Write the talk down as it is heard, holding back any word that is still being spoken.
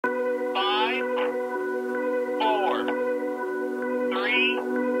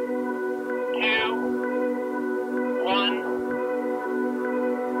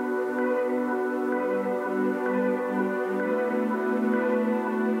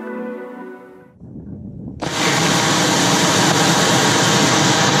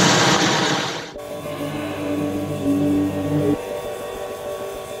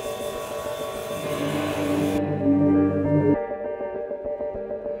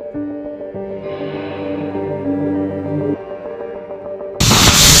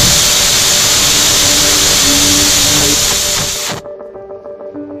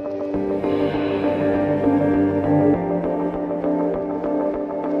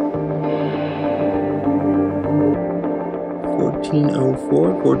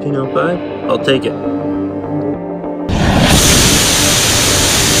1404, 1405. I'll take it.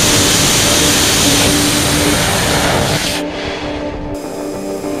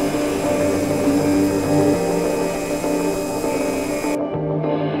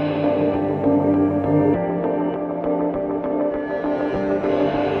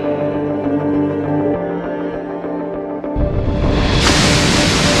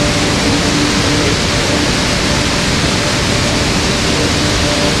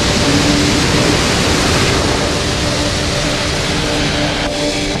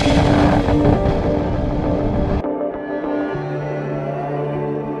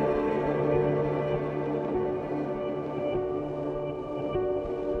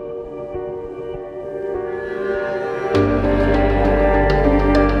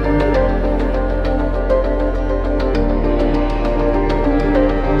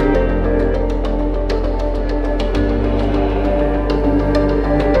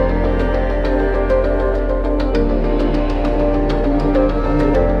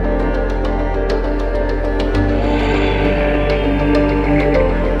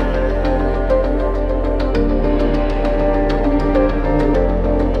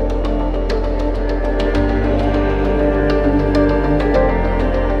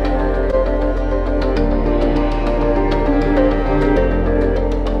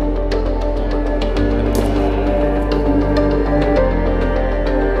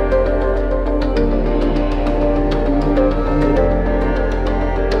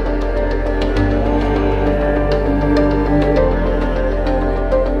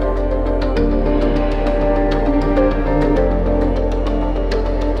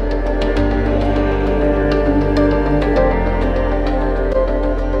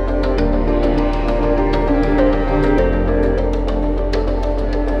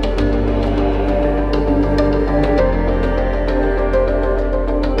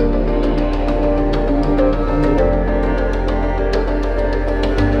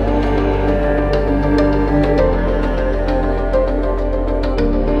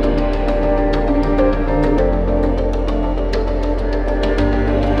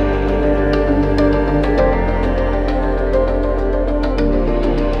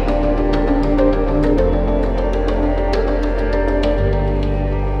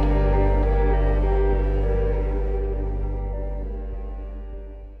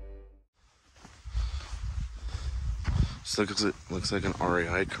 Looks like an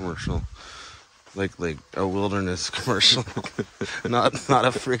Airae commercial, like a wilderness commercial, not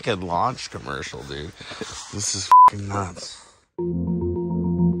a freaking launch commercial, dude. This is fucking nuts.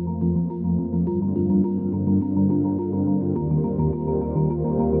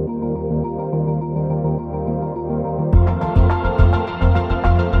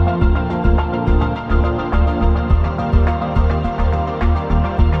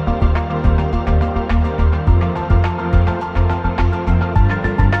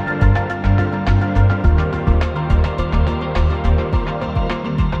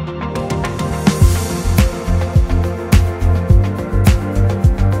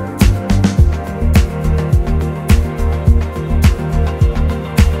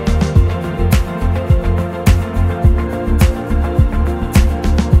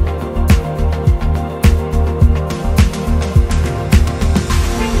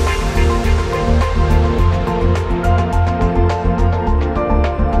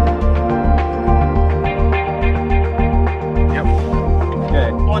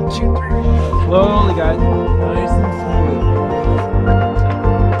 Slowly, guys. Nice and smooth.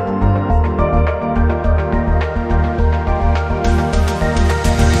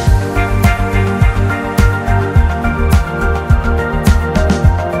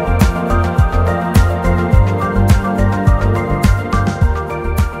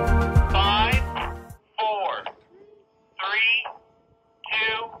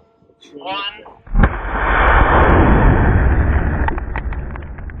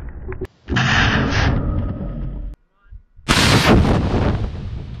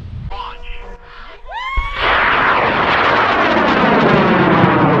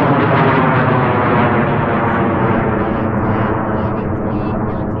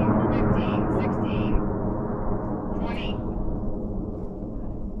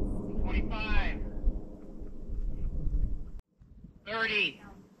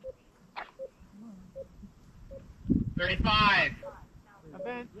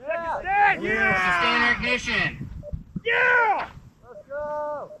 Sustainer ignition. Yeah! Let's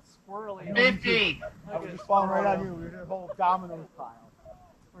go! Squirrely. 50. I was just falling right on you. We were in a whole dominoes pile.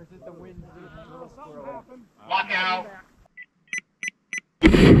 Or is it the wind? Lockout.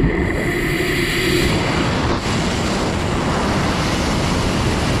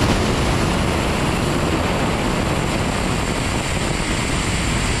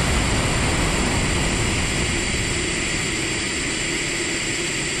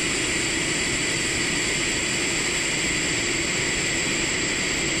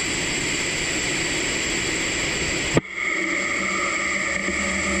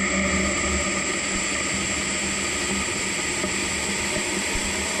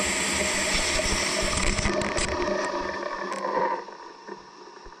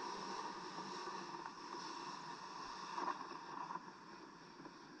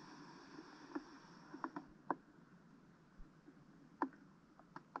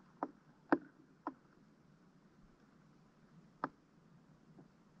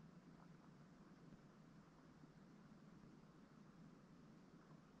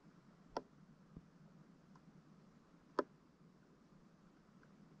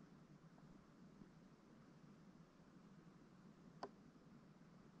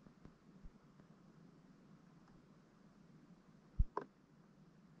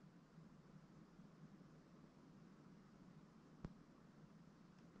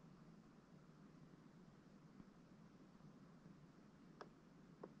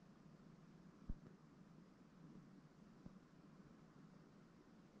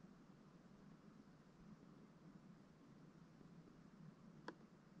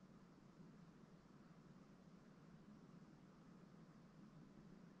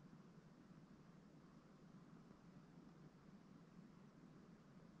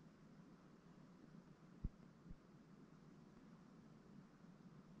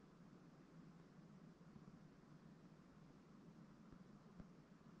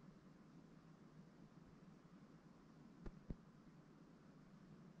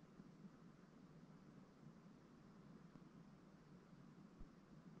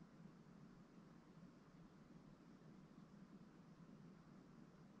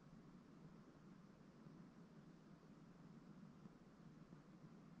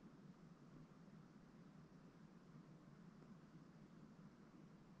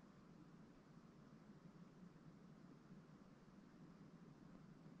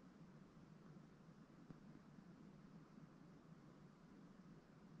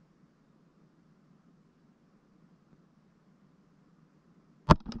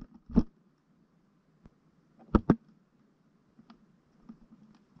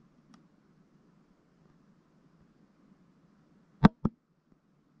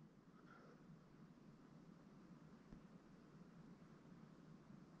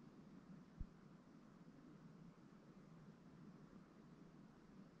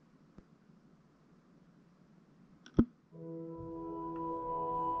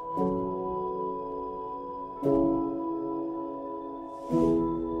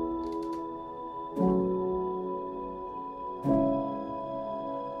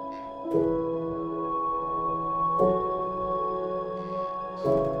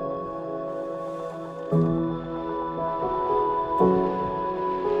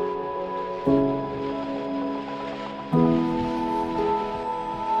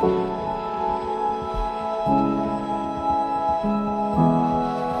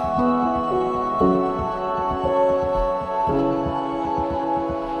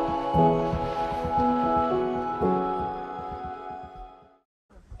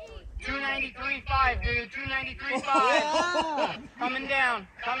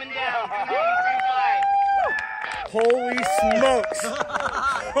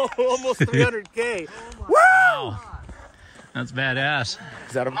 Almost 300K. Wow. That's badass.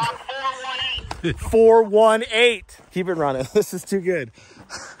 Is that a 418? Keep it running. This is too good.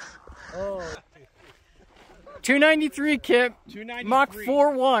 293, Kip. 293. Mach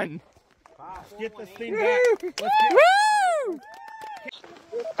 4.1. Let's get this thing back. Woo!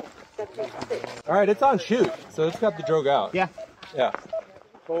 All right, it's on shoot, so it's got the drogue out. Yeah. Yeah.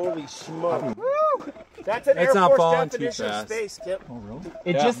 Holy smoke. Woo! That's an It's Air not Force falling too definition of fast. space, Kip. Oh, really?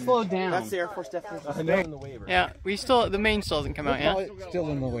 It just slowed down. That's the Air Force definition of I space. know in the waiver. Yeah, the main still hasn't come out yet. Still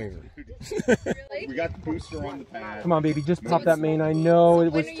in the waiver. We got the booster on the pad. Come on, baby, just pop that main. I know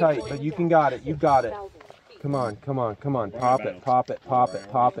it was tight, but you can got it. You got it. Come on, come on, come on. Pop it, pop it, pop it,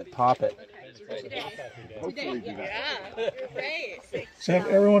 pop it, pop it.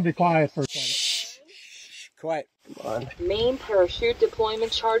 Everyone be quiet for a second. Quiet. Come on. Main parachute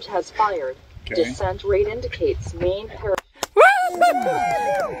deployment charge has fired. Okay. Descent rate indicates main parachute.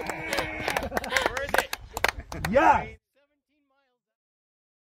 Yeah.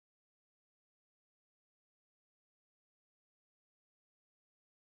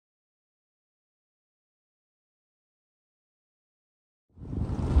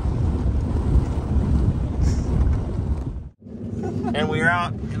 And we are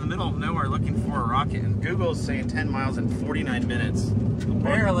out in the middle of nowhere looking for a rocket, and Google's saying 10 miles in 49 minutes.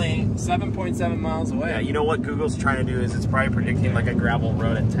 Apparently 7.7 miles away. Yeah, you know what Google's trying to do is it's probably predicting like a gravel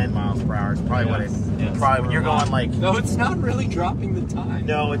road at 10 miles per hour. It's probably what it's probably when you're going like. No, it's not really dropping the time.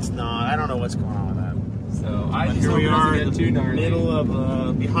 No, it's not. I don't know what's going on with that. So I But just here hope we it doesn't are get in the too gnarly. middle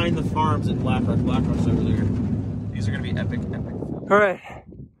of behind the farms at Blackrock's over there. These are gonna be epic. All right.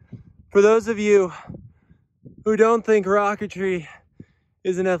 For those of you who don't think rocketry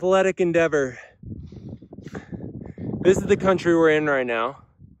is an athletic endeavor, this is the country we're in right now.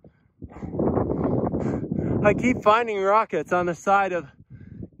 I keep finding rockets on the side of,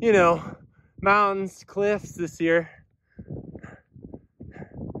 you know, mountains, cliffs this year.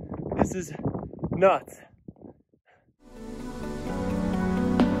 This is nuts.